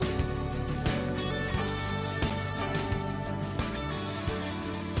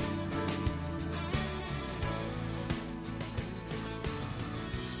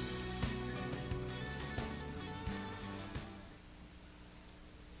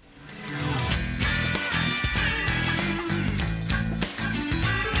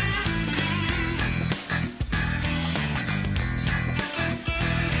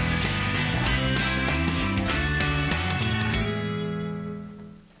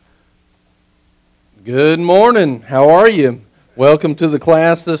Good morning. How are you? Welcome to the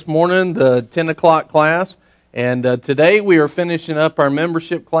class this morning, the 10 o'clock class. And today we are finishing up our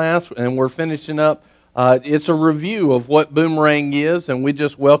membership class, and we're finishing up, it's a review of what Boomerang is, and we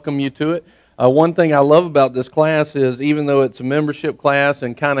just welcome you to it. One thing I love about this class is even though it's a membership class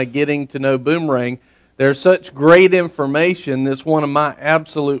and kind of getting to know Boomerang, there's such great information. It's one of my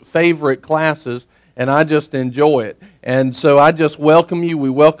absolute favorite classes, and I just enjoy it. And so I just welcome you. We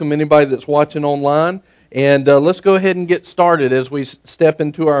welcome anybody that's watching online. And let's go ahead and get started as we step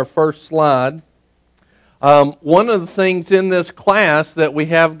into our first slide. One of the things in this class that we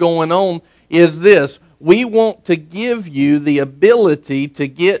have going on is this. We want to give you the ability to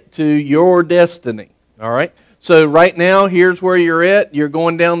get to your destiny. All right? So right now, here's where you're at. You're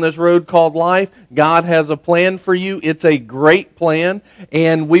going down this road called life. God has a plan for you. It's a great plan,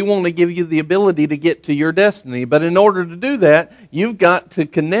 and we want to give you the ability to get to your destiny. But in order to do that, you've got to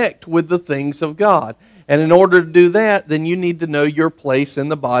connect with the things of God. And in order to do that, then you need to know your place in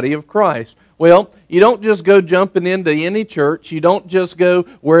the body of Christ. Well, you don't just go jumping into any church. You don't just go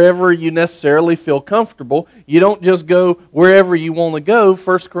wherever you necessarily feel comfortable. You don't just go wherever you want to go.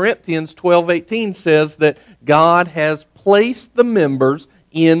 1 Corinthians 12:18 says that God has placed the members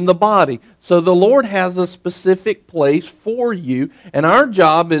in the body. So the Lord has a specific place for you, and our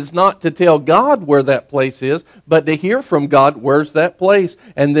job is not to tell God where that place is, but to hear from God, where's that place,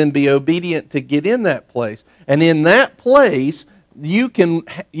 and then be obedient to get in that place. And in that place, you can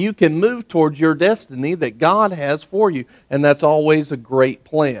move towards your destiny that God has for you, and that's always a great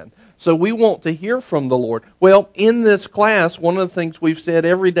plan. So we want to hear from the Lord. Well, in this class, one of the things we've said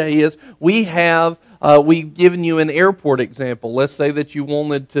every day is we've given you an airport example. Let's say that you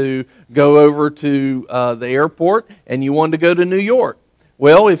wanted to go over to the airport and you wanted to go to New York.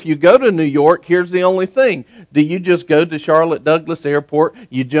 Well, if you go to New York, here's the only thing. Do you just go to Charlotte Douglas Airport,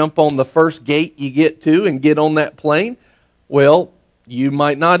 you jump on the first gate you get to and get on that plane? Well, you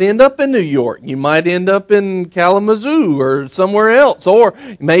might not end up in New York. You might end up in Kalamazoo or somewhere else. Or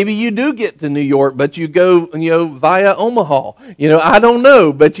maybe you do get to New York, but you go, via Omaha. I don't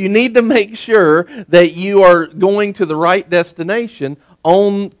know. But you need to make sure that you are going to the right destination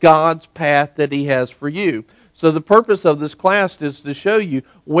on God's path that He has for you. So the purpose of this class is to show you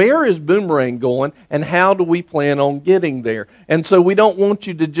where is Boomerang going and how do we plan on getting there. And so we don't want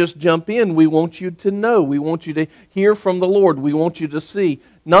you to just jump in. We want you to know. We want you to hear from the Lord. We want you to see.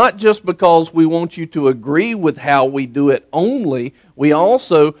 Not just because we want you to agree with how we do it only. We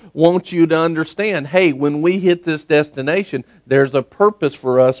also want you to understand, hey, when we hit this destination, there's a purpose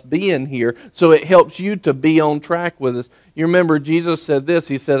for us being here. So it helps you to be on track with us. You remember Jesus said this.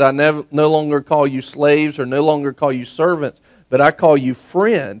 He said, I no longer call you slaves or no longer call you servants, but I call you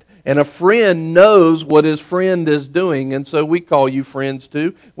friend. And a friend knows what his friend is doing, and so we call you friends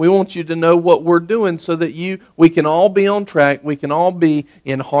too. We want you to know what we're doing so that we can all be on track, we can all be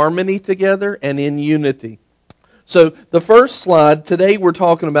in harmony together and in unity. So the first slide, today we're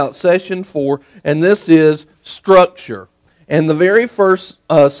talking about session 4, and this is structure. And the very first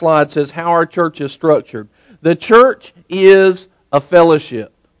slide says how our church is structured. The church is a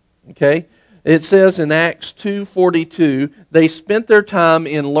fellowship, okay? It says in Acts 2:42, they spent their time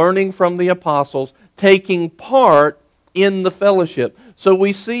in learning from the apostles, taking part in the fellowship. So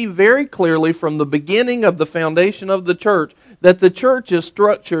we see very clearly from the beginning of the foundation of the church that the church is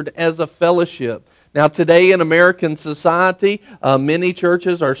structured as a fellowship. Now today in American society, many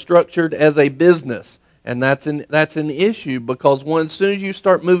churches are structured as a business. And that's an issue because as soon as you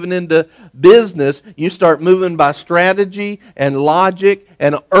start moving into business, you start moving by strategy and logic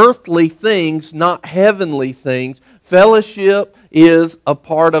and earthly things, not heavenly things. Fellowship is a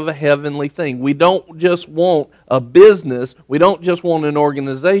part of a heavenly thing. We don't just want a business. We don't just want an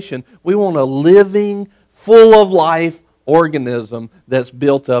organization. We want a living, full of life organism that's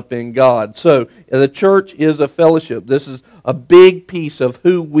built up in God. So the church is a fellowship. This is a big piece of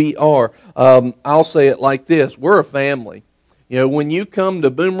who we are. I'll say it like this. We're a family. When you come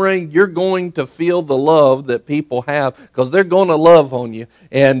to Boomerang, you're going to feel the love that people have because they're going to love on you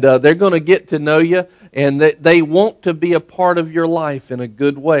and they're going to get to know you and they want to be a part of your life in a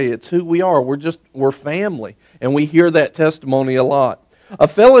good way. It's who we are. We're family, and we hear that testimony a lot. A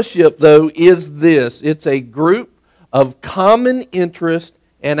fellowship, though, is this. It's a group of common interest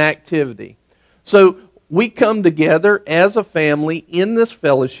and activity. So we come together as a family in this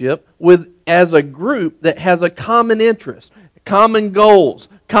fellowship as a group that has a common interest, common goals,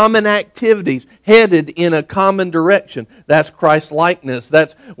 common activities, headed in a common direction. That's Christ-likeness.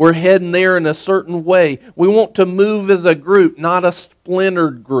 We're heading there in a certain way. We want to move as a group, not a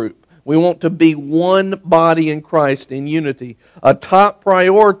splintered group. We want to be one body in Christ in unity. A top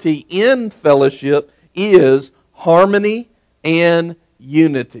priority in fellowship is harmony and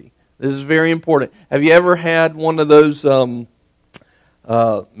unity. This is very important. Have you ever had one of those,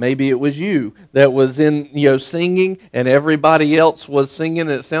 maybe it was you, that was in, singing and everybody else was singing and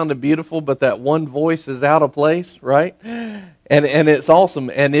it sounded beautiful, but that one voice is out of place, right? And it's awesome.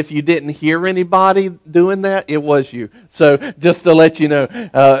 And if you didn't hear anybody doing that, it was you. So just to let you know,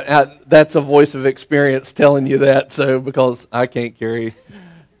 that's a voice of experience telling you that. So because I can't carry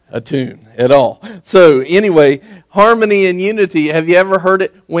a tune at all. So anyway, harmony and unity. Have you ever heard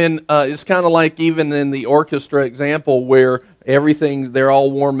it when it's kind of like even in the orchestra example where they're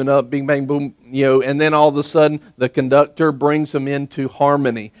all warming up, bing, bang, boom, and then all of a sudden the conductor brings them into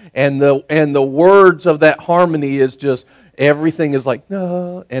harmony. And the words of that harmony is just, everything is like,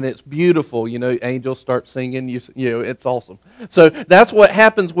 no, and it's beautiful. Angels start singing, it's awesome. So that's what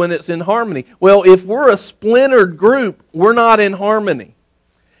happens when it's in harmony. Well, if we're a splintered group, we're not in harmony.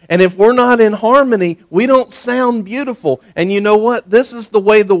 And if we're not in harmony, we don't sound beautiful. And you know what? This is the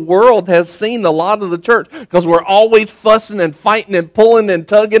way the world has seen a lot of the church, because we're always fussing and fighting and pulling and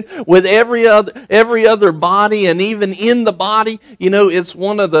tugging with every other body, and even in the body. It's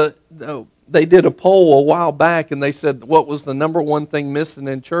one of the... They did a poll a while back, and they said what was the number one thing missing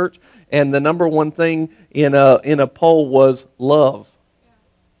in church, and the number one thing in a poll was love.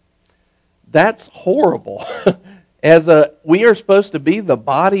 That's horrible. We are supposed to be the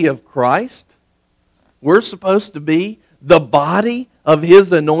body of Christ. We're supposed to be the body of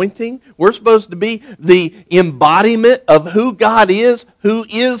His anointing. We're supposed to be the embodiment of who God is, who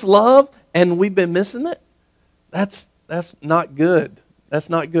is love, and we've been missing it. That's not good. That's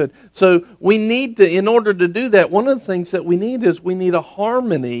not good. So we need to, in order to do that, one of the things that we need is we need a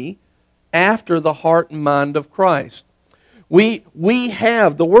harmony after the heart and mind of Christ. We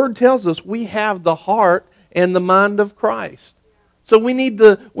have, the Word tells us, we have the heart and the mind of Christ. So we need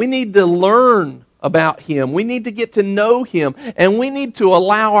to learn about Him. We need to get to know Him. And we need to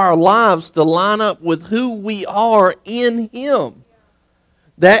allow our lives to line up with who we are in Him.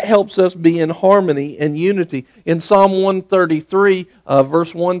 That helps us be in harmony and unity. In Psalm 133,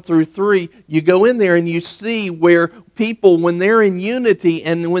 verse 1 through 3, you go in there and you see where people, when they're in unity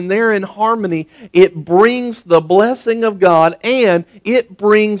and when they're in harmony, it brings the blessing of God and it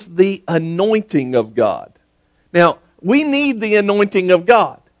brings the anointing of God. Now, we need the anointing of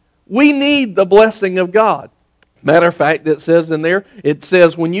God. We need the blessing of God. Matter of fact, it says in there, it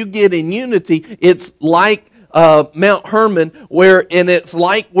says when you get in unity, it's like Mount Hermon, and it's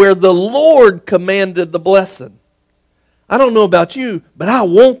like where the Lord commanded the blessing. I don't know about you, but I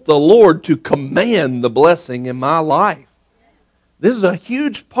want the Lord to command the blessing in my life. This is a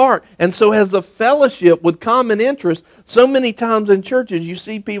huge part. And so as a fellowship with common interest, so many times in churches you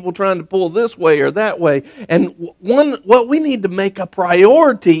see people trying to pull this way or that way. And what we need to make a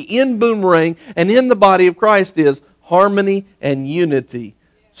priority in Boomerang and in the body of Christ is harmony and unity,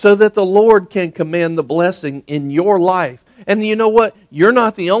 so that the Lord can command the blessing in your life. And you know what? You're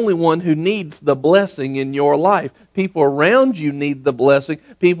not the only one who needs the blessing in your life. People around you need the blessing.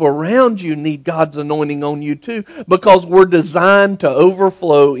 People around you need God's anointing on you too, because we're designed to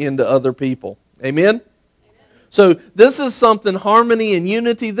overflow into other people. Amen? So this is something, harmony and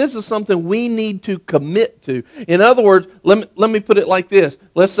unity, this is something we need to commit to. In other words, let me put it like this.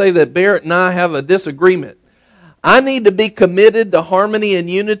 Let's say that Barrett and I have a disagreement. I need to be committed to harmony and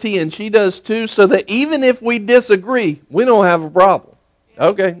unity, and she does too, so that even if we disagree, we don't have a problem.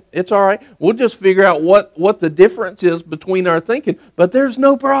 Okay, it's all right. We'll just figure out what the difference is between our thinking, but there's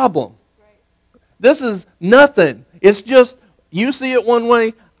no problem. This is nothing. It's just you see it one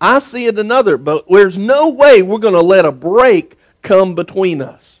way, I see it another, but there's no way we're going to let a break come between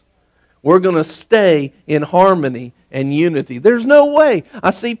us. We're going to stay in harmony and unity. There's no way. I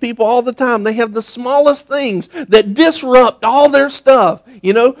see people all the time. They have the smallest things that disrupt all their stuff.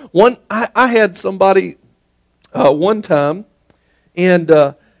 I had somebody one time,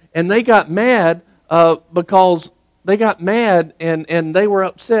 and they got mad because they got mad and they were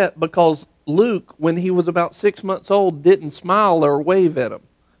upset because Luke, when he was about 6 months old, didn't smile or wave at him.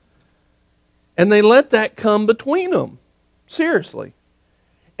 And they let that come between them. Seriously.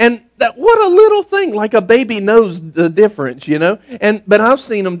 And what a little thing, like a baby knows the difference, But I've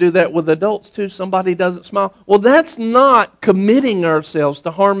seen them do that with adults too. Somebody doesn't smile. Well, that's not committing ourselves to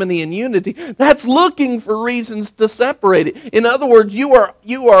harmony and unity. That's looking for reasons to separate it. In other words, you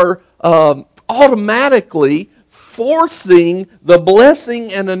are automatically forcing the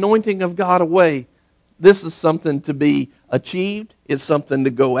blessing and anointing of God away. This is something to be achieved. It's something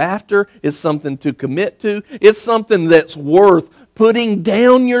to go after. It's something to commit to. It's something that's worth putting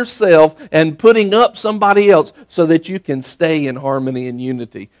down yourself and putting up somebody else so that you can stay in harmony and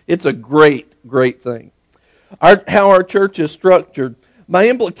unity. It's a great, great thing. How our church is structured. By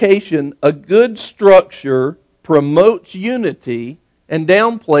implication, a good structure promotes unity and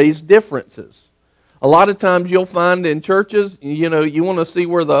downplays differences. A lot of times you'll find in churches, you want to see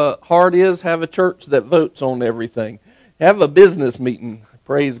where the heart is, have a church that votes on everything. Have a business meeting.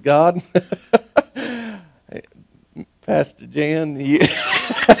 Praise God. Pastor Jan,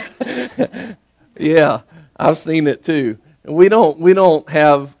 yeah, I've seen it too. We don't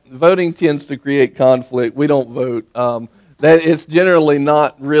have, voting tends to create conflict. We don't vote. That it's generally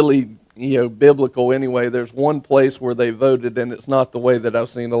not really biblical anyway. There's one place where they voted, and it's not the way that I've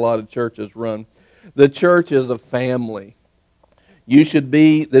seen a lot of churches run. The church is a family. You should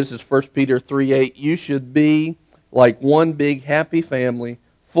be, this is 1 Peter 3:8, you should be like one big happy family,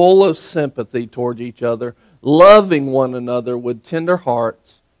 full of sympathy toward each other, loving one another with tender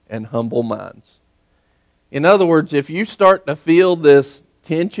hearts and humble minds. In other words, if you start to feel this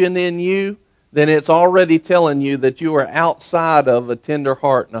tension in you, then it's already telling you that you are outside of a tender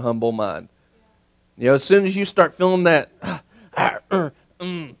heart and a humble mind. As soon as you start feeling that,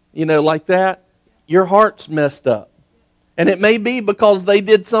 like that, your heart's messed up. And it may be because they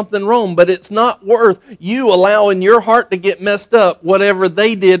did something wrong, but it's not worth you allowing your heart to get messed up whatever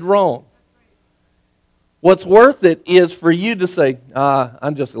they did wrong. What's worth it is for you to say,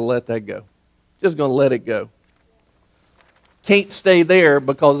 I'm just going to let that go. Just going to let it go. Can't stay there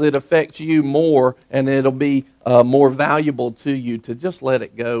because it affects you more and it'll be more valuable to you to just let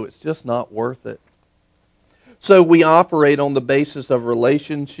it go. It's just not worth it. So we operate on the basis of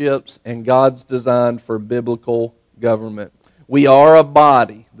relationships and God's design for biblical government. We are a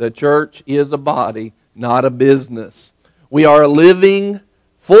body. The church is a body, not a business. We are a living,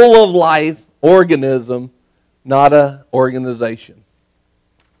 full of life organism, not an organization.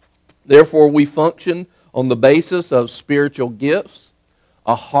 Therefore, we function on the basis of spiritual gifts,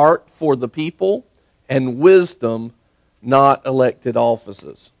 a heart for the people, and wisdom, not elected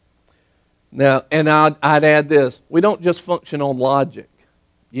offices. Now, and I'd add this, we don't just function on logic,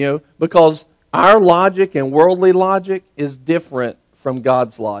 because our logic and worldly logic is different from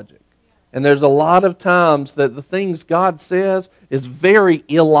God's logic. And there's a lot of times that the things God says is very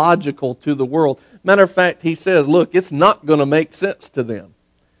illogical to the world. Matter of fact, He says, look, it's not going to make sense to them.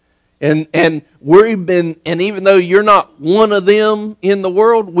 And even though you're not one of them in the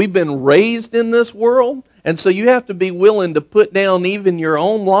world, we've been raised in this world. And so you have to be willing to put down even your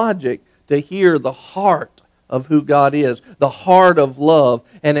own logic to hear the heart of who God is, the heart of love,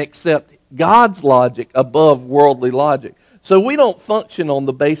 and accept God's logic above worldly logic. So we don't function on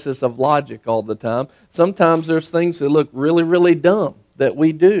the basis of logic all the time. Sometimes there's things that look really, really dumb that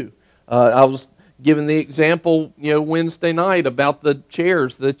we do. I was given the example, Wednesday night about the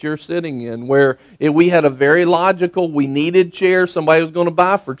chairs that you're sitting in, where we had a very logical, we needed chairs, somebody was going to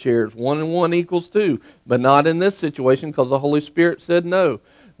buy for chairs. 1 and 1 equals 2, but not in this situation because the Holy Spirit said no.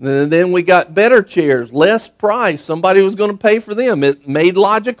 And then we got better chairs, less price. Somebody was going to pay for them. It made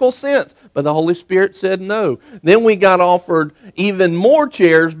logical sense, but the Holy Spirit said no. Then we got offered even more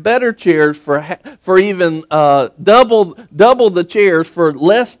chairs, better chairs for even double the chairs for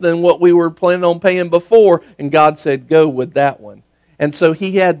less than what we were planning on paying before, and God said go with that one. And so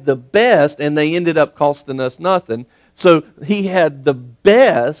He had the best, and they ended up costing us nothing. So He had the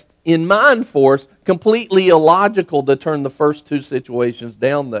best in mind for us. Completely illogical to turn the first two situations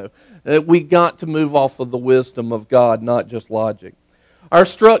down, though. We got to move off of the wisdom of God, not just logic. Our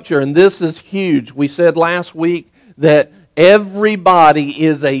structure, and this is huge. We said last week that everybody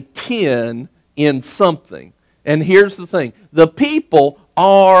is a 10 in something. And here's the thing. The people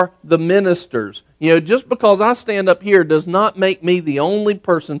are the ministers. Just because I stand up here does not make me the only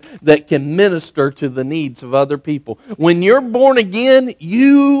person that can minister to the needs of other people. When you're born again,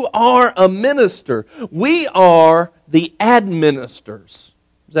 you are a minister. We are the administrators.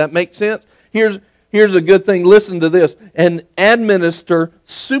 Does that make sense? Here's a good thing. Listen to this. An administrator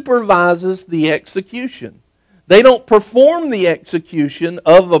supervises the execution. They don't perform the execution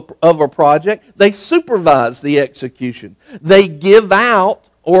of a project. They supervise the execution. They give out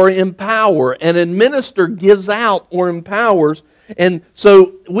or empower. An administrator gives out or empowers. And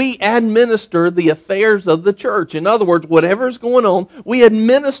so we administer the affairs of the church. In other words, whatever's going on, we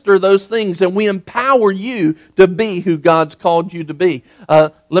administer those things and we empower you to be who God's called you to be.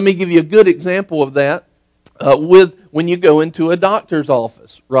 Let me give you a good example of that with when you go into a doctor's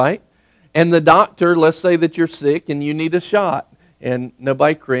office, right? And the doctor, let's say that you're sick and you need a shot. And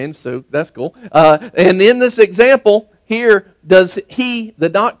nobody cringed, so that's cool. And in this example, here, the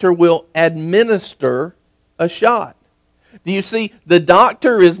doctor will administer a shot. Do you see? The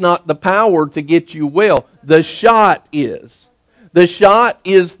doctor is not the power to get you well. The shot is. The shot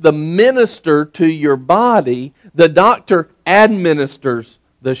is the minister to your body. The doctor administers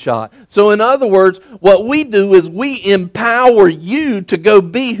the shot. So in other words, what we do is we empower you to go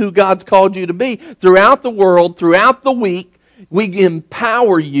be who God's called you to be. Throughout the world, throughout the week, we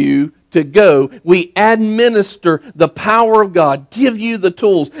empower you to go. We administer the power of God, give you the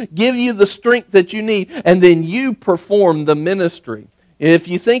tools, give you the strength that you need, and then you perform the ministry. If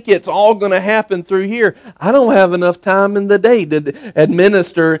you think it's all going to happen through here, I don't have enough time in the day to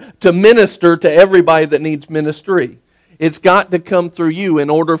minister to everybody that needs ministry. It's got to come through you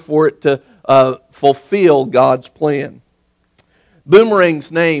in order for it to fulfill God's plan.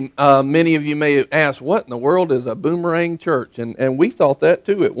 Boomerang's name, many of you may have asked, what in the world is a Boomerang Church? And we thought that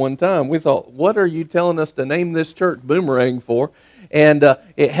too at one time. We thought, what are you telling us to name this church Boomerang for? And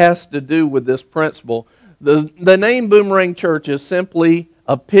it has to do with this principle. The name Boomerang Church is simply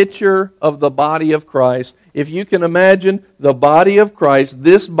a picture of the body of Christ. If you can imagine the body of Christ,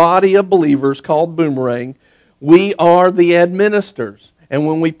 this body of believers called Boomerang, we are the administrators. And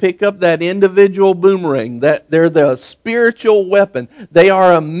when we pick up that individual boomerang, that they're the spiritual weapon. They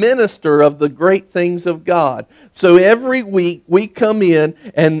are a minister of the great things of God. So every week we come in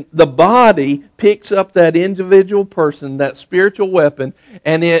and the body picks up that individual person, that spiritual weapon,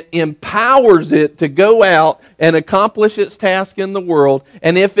 and it empowers it to go out and accomplish its task in the world.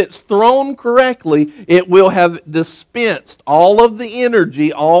 And if it's thrown correctly, it will have dispensed all of the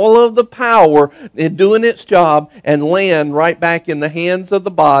energy, all of the power in doing its job and land right back in the hands of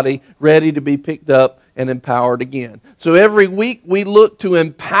the body, ready to be picked up and empowered again. So every week we look to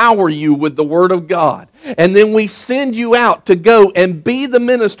empower you with the Word of God. And then we send you out to go and be the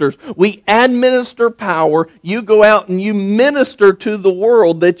ministers. We administer power. You go out and you minister to the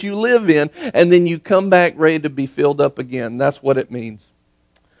world that you live in. And then you come back ready to be filled up again. That's what it means.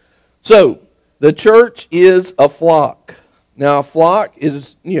 So, the church is a flock. Now, a flock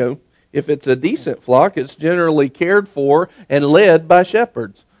is, if it's a decent flock, it's generally cared for and led by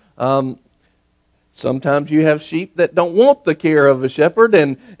shepherds. Sometimes you have sheep that don't want the care of a shepherd,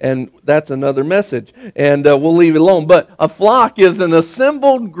 and that's another message. And we'll leave it alone. But a flock is an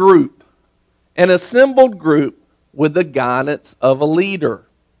assembled group with the guidance of a leader.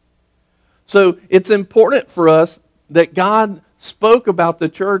 So it's important for us that God spoke about the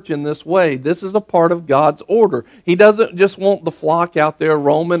church in this way. This is a part of God's order. He doesn't just want the flock out there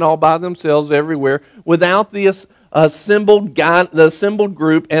roaming all by themselves everywhere without the assembled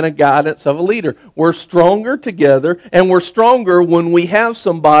group and a guidance of a leader. We're stronger together, and we're stronger when we have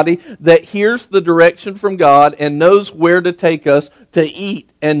somebody that hears the direction from God and knows where to take us to eat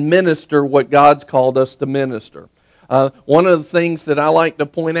and minister what God's called us to minister. One of the things that I like to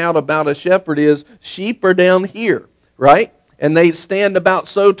point out about a shepherd is sheep are down here, right? And they stand about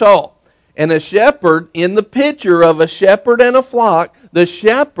so tall. And a shepherd, in the picture of a shepherd and a flock, the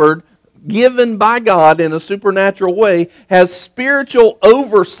shepherd, given by God in a supernatural way, has spiritual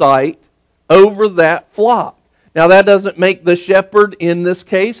oversight over that flock. Now that doesn't make the shepherd, in this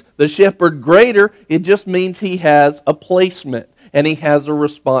case, the shepherd greater. It just means he has a placement and he has a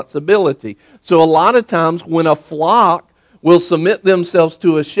responsibility. So a lot of times when a flock will submit themselves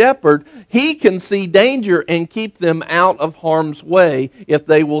to a shepherd, he can see danger and keep them out of harm's way if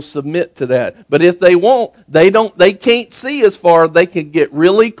they will submit to that. But if they won't, they can't see as far. They could get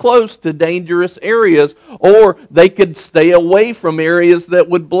really close to dangerous areas, or they could stay away from areas that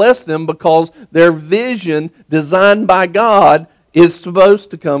would bless them because their vision, designed by God, is supposed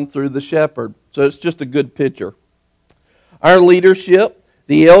to come through the shepherd. So it's just a good picture. Our leadership,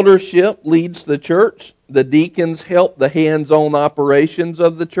 the eldership, leads the church. The deacons help the hands-on operations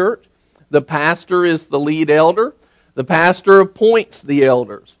of the church. The pastor is the lead elder. The pastor appoints the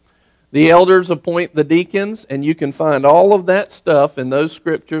elders. The elders appoint the deacons, and you can find all of that stuff in those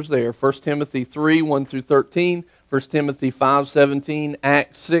scriptures there. 1 Timothy 3, 1 through 13, 1 Timothy 5, 17,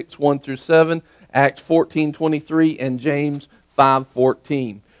 Acts 6, 1 through 7, Acts 14, 23, and James 5,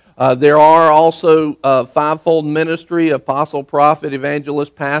 14. There are also fivefold ministry: apostle, prophet,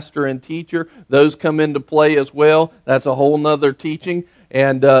 evangelist, pastor, and teacher. Those come into play as well. That's a whole nother teaching.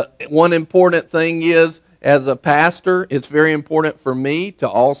 And one important thing is, as a pastor, it's very important for me to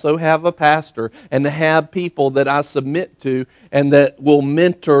also have a pastor and to have people that I submit to and that will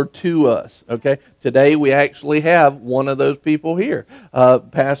mentor to us. Okay, today we actually have one of those people here.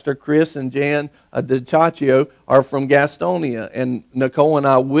 Pastor Chris and Jan DiCiaccio are from Gastonia, and Nicole and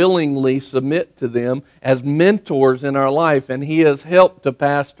I willingly submit to them as mentors in our life, and he has helped to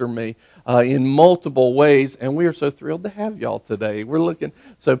pastor me. in multiple ways, and we are so thrilled to have y'all today.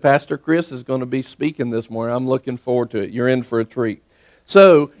 So Pastor Chris is going to be speaking this morning. I'm looking forward to it. You're in for a treat.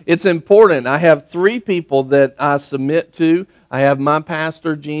 So it's important. I have 3 people that I submit to. I have my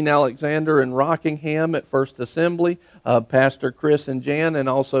pastor, Gene Alexander in Rockingham at First Assembly, Pastor Chris and Jan, and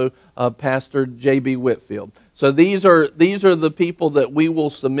also Pastor J.B. Whitfield. So these are the people that we will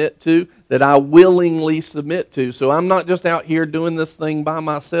submit to, that I willingly submit to. So I'm not just out here doing this thing by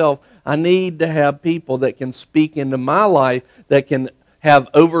myself. I need to have people that can speak into my life, that can have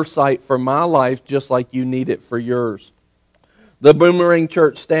oversight for my life just like you need it for yours. The Boomerang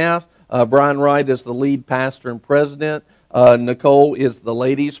Church staff, Brian Wright is the lead pastor and president. Nicole is the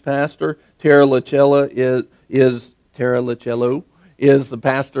ladies pastor. Tara Lacello is the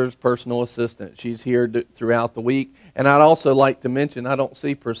pastor's personal assistant. She's here throughout the week. And I'd also like to mention, I don't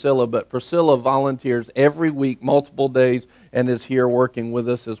see Priscilla, but Priscilla volunteers every week, multiple days, and is here working with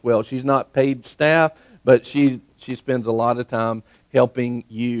us as well. She's not paid staff, but she spends a lot of time helping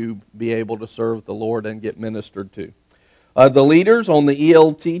you be able to serve the Lord and get ministered to. The leaders on the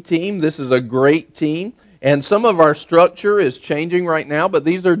ELT team, this is a great team. And some of our structure is changing right now, but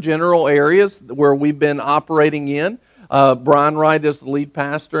these are general areas where we've been operating in. Brian Wright is the lead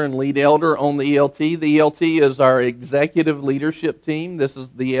pastor and lead elder on the ELT. The ELT is our executive leadership team. This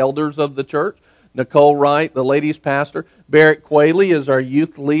is the elders of the church. Nicole Wright, the ladies pastor. Barrett Quayle is our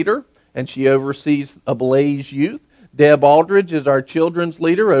youth leader, and she oversees Ablaze Youth. Deb Aldridge is our children's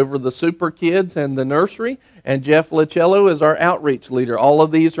leader over the Super Kids and the nursery. And Jeff Lacello is our outreach leader. All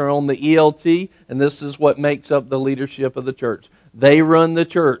of these are on the ELT, and this is what makes up the leadership of the church. They run the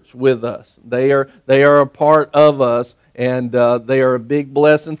church with us. They are a part of us, and they are a big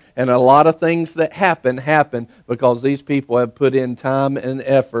blessing. And a lot of things that happen because these people have put in time and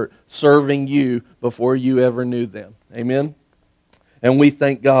effort serving you before you ever knew them. Amen? And we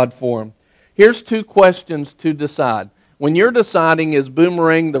thank God for them. Here's 2 questions to decide. When you're deciding, is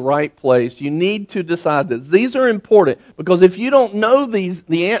Boomerang the right place, you need to decide this. These are important because if you don't know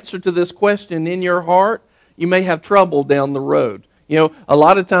the answer to this question in your heart, you may have trouble down the road. You know, a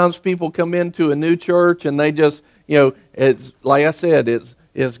lot of times people come into a new church and they just, it's like I said,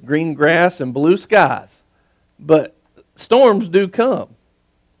 it's green grass and blue skies. But storms do come.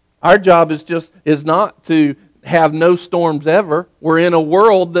 Our job is not to have no storms ever. We're in a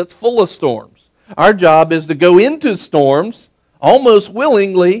world that's full of storms. Our job is to go into storms almost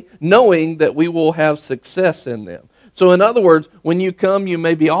willingly, knowing that we will have success in them. So in other words, when you come, you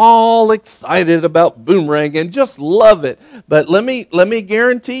may be all excited about Boomerang and just love it. But let me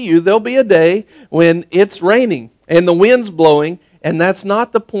guarantee you, there'll be a day when it's raining and the wind's blowing, and that's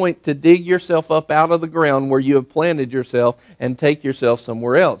not the point to dig yourself up out of the ground where you have planted yourself and take yourself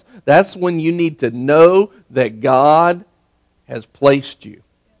somewhere else. That's when you need to know that God has placed you,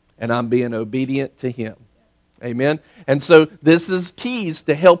 and I'm being obedient to Him. Amen? And so this is keys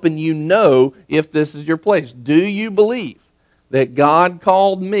to helping you know if this is your place. Do you believe that God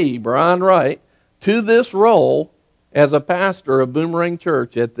called me, Brian Wright, to this role as a pastor of Boomerang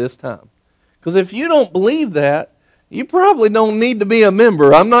Church at this time? Because if you don't believe that, you probably don't need to be a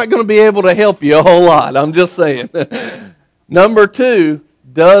member. I'm not going to be able to help you a whole lot. I'm just saying. Number 2,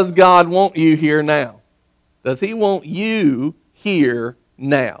 does God want you here now? Does He want you here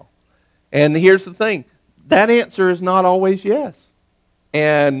now? And here's the thing. That answer is not always yes.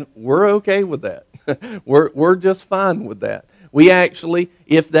 And we're okay with that. We're just fine with that. We actually,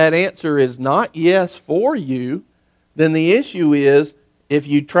 if that answer is not yes for you, then the issue is, if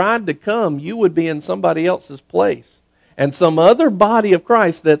you tried to come, you would be in somebody else's place. And some other body of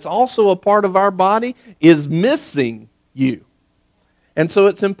Christ that's also a part of our body is missing you. And so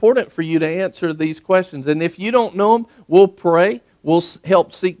it's important for you to answer these questions. And if you don't know them, we'll pray. We'll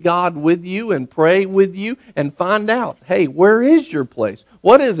help seek God with you and pray with you and find out, hey, where is your place?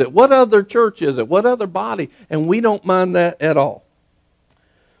 What is it? What other church is it? What other body? And we don't mind that at all.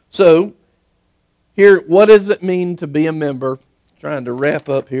 So, here, what does it mean to be a member? Trying to wrap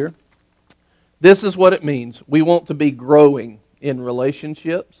up here. This is what it means. We want to be growing in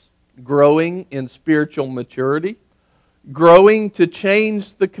relationships, growing in spiritual maturity, growing to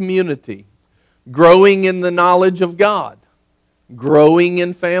change the community, growing in the knowledge of God, growing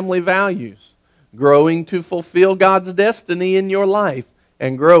in family values, growing to fulfill God's destiny in your life,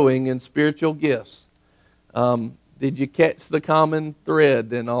 and growing in spiritual gifts. Did you catch the common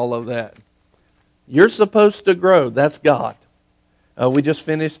thread in all of that? You're supposed to grow. That's God. We just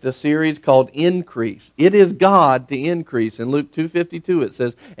finished a series called Increase. It is God to increase. In Luke 2:52 it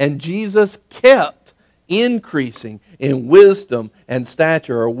says, and Jesus kept increasing in wisdom and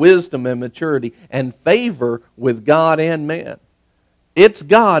stature, or wisdom and maturity, and favor with God and man. It's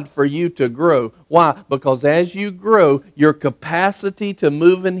God for you to grow. Why? Because as you grow, your capacity to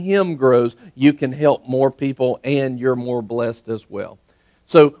move in Him grows. You can help more people and you're more blessed as well.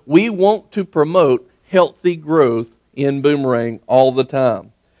 So we want to promote healthy growth in Boomerang all the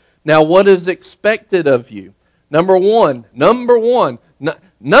time. Now, what is expected of you? Number one,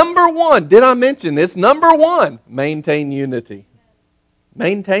 did I mention it's number one? Maintain unity.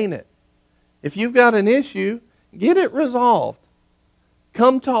 Maintain it. If you've got an issue, get it resolved.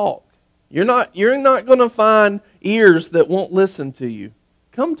 Come talk. You're not going to find ears that won't listen to you.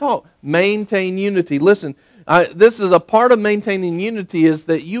 Come talk. Maintain unity. Listen, this is a part of maintaining unity is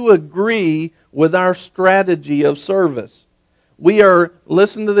that you agree with our strategy of service.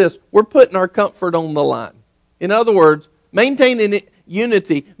 Listen to this, we're putting our comfort on the line. In other words, maintaining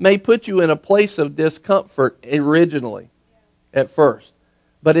unity may put you in a place of discomfort originally, at first.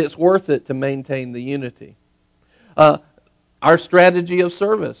 But it's worth it to maintain the unity. Our strategy of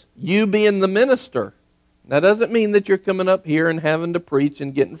service. You being the minister. That doesn't mean that you're coming up here and having to preach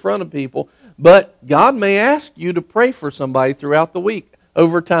and get in front of people. But God may ask you to pray for somebody throughout the week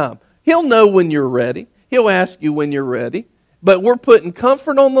over time. He'll know when you're ready. He'll ask you when you're ready. But we're putting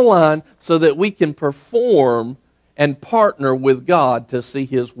comfort on the line so that we can perform and partner with God to see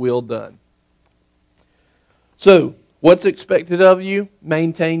His will done. So, what's expected of you?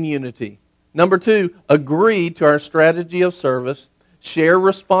 Maintain unity. Number 2, agree to our strategy of service. Share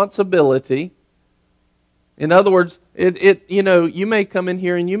responsibility. In other words, you may come in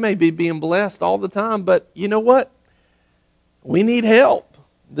here and you may be being blessed all the time, but you know what? We need help.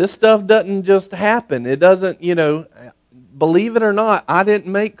 This stuff doesn't just happen. It doesn't, believe it or not, I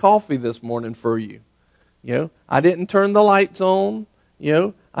didn't make coffee this morning for you. I didn't turn the lights on.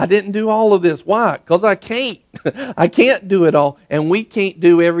 I didn't do all of this. Why? Because I can't. I can't do it all. And we can't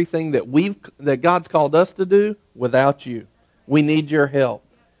do everything that God's called us to do without you. We need your help.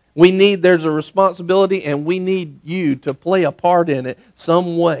 There's a responsibility and we need you to play a part in it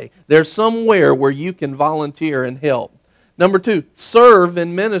some way. There's somewhere where you can volunteer and help. Number 2, serve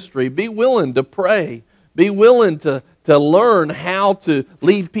in ministry. Be willing to pray. Be willing to learn how to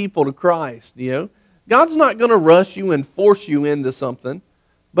lead people to Christ. God's not going to rush you and force you into something.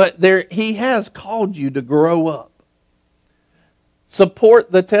 But He has called you to grow up.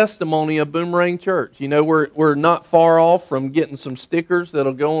 Support the testimony of Boomerang Church. We're not far off from getting some stickers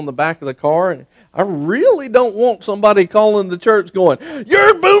that'll go on the back of the car. And I really don't want somebody calling the church going,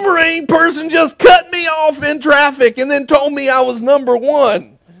 "Your Boomerang person just cut me off in traffic and then told me I was number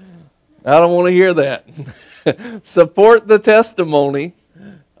one." I don't want to hear that. Support the testimony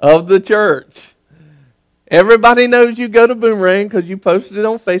of the church. Everybody knows you go to Boomerang because you posted it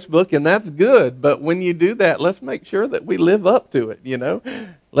on Facebook, and that's good. But when you do that, let's make sure that we live up to it,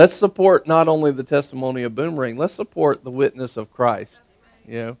 Let's support not only the testimony of Boomerang, let's support the witness of Christ,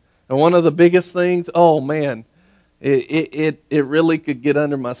 And one of the biggest things, oh man, it really could get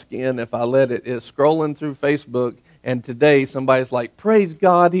under my skin if I let it, is scrolling through Facebook. And today somebody's like, "Praise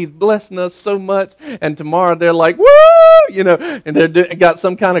God, He's blessing us so much." And tomorrow they're like, "Woo!" And they got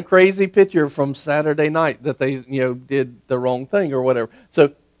some kind of crazy picture from Saturday night that they, did the wrong thing or whatever.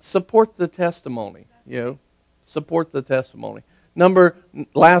 So support the testimony, Support the testimony.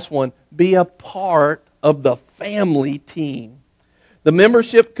 Last one, be a part of the family team. The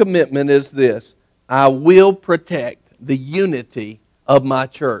membership commitment is this: I will protect the unity of my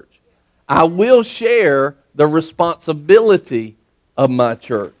church. I will share the responsibility of my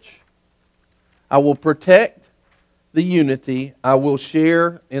church. I will protect the unity. I will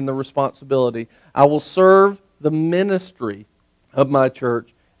share in the responsibility. I will serve the ministry of my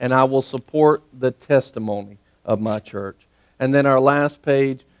church, and I will support the testimony of my church. And then our last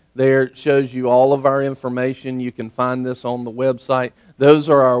page there shows you all of our information. You can find this on the website. Those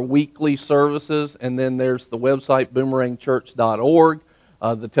are our weekly services, and then there's the website, boomerangchurch.org,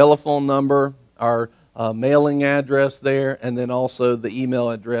 the telephone number, our mailing address there, and then also the email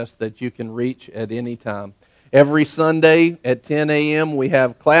address that you can reach at any time. Every Sunday at 10 a.m. we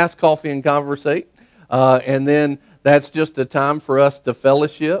have class, coffee, and conversate. And then that's just a time for us to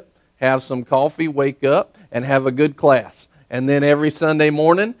fellowship, have some coffee, wake up, and have a good class. And then every Sunday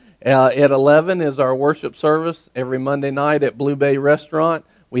morning at 11 is our worship service. Every Monday night at Blue Bay Restaurant,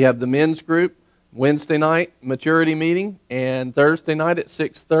 we have the men's group. Wednesday night, maturity meeting. And Thursday night at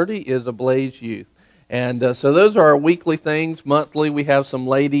 6:30 is a Blaze Youth. And so those are our weekly things. Monthly, we have some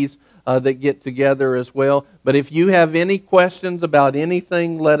ladies that get together as well. But if you have any questions about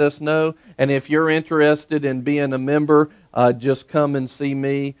anything, let us know. And if you're interested in being a member, just come and see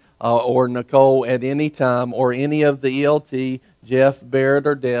me or Nicole at any time, or any of the ELT, Jeff, Barrett,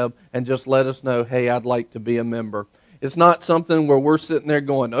 or Deb, and just let us know, "Hey, I'd like to be a member." It's not something where we're sitting there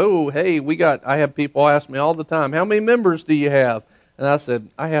going, oh, hey, I have people ask me all the time, how many members do you have? And I said,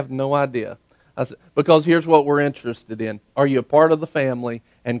 I have no idea. I said, because here's what we're interested in. Are you a part of the family,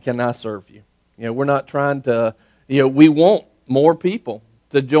 and can I serve you? We're not trying to, we want more people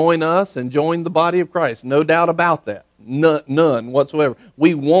to join us and join the body of Christ. No doubt about that. None whatsoever.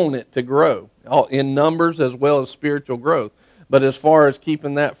 We want it to grow in numbers as well as spiritual growth. But as far as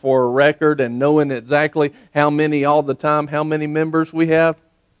keeping that for a record and knowing exactly how many all the time, how many members we have,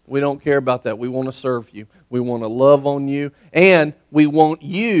 we don't care about that. We want to serve you. We want to love on you. And we want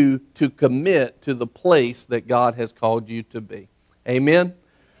you to commit to the place that God has called you to be. Amen?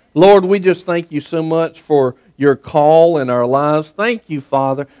 Lord, we just thank you so much for your call in our lives. Thank you,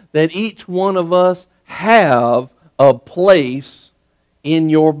 Father, that each one of us have a place in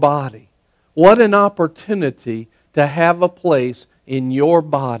your body. What an opportunity to have a place in your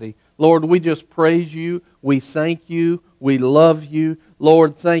body. Lord, we just praise you. We thank you. We love you.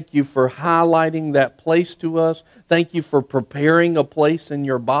 Lord, thank you for highlighting that place to us. Thank you for preparing a place in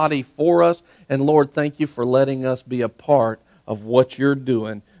your body for us. And Lord, thank you for letting us be a part of what you're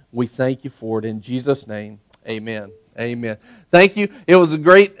doing. We thank you for it in Jesus' name. Amen. Amen. Thank you.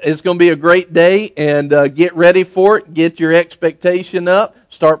 It's going to be a great day, and get ready for it. Get your expectation up.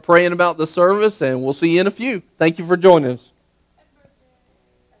 Start praying about the service, and we'll see you in a few. Thank you for joining us.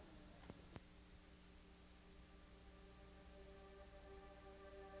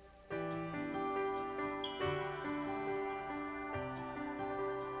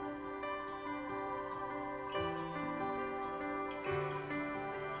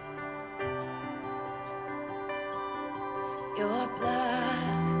 Your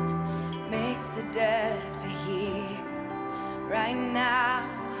blood makes the deaf to hear. Right now,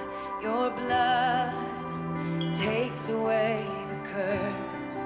 your blood takes away the curse.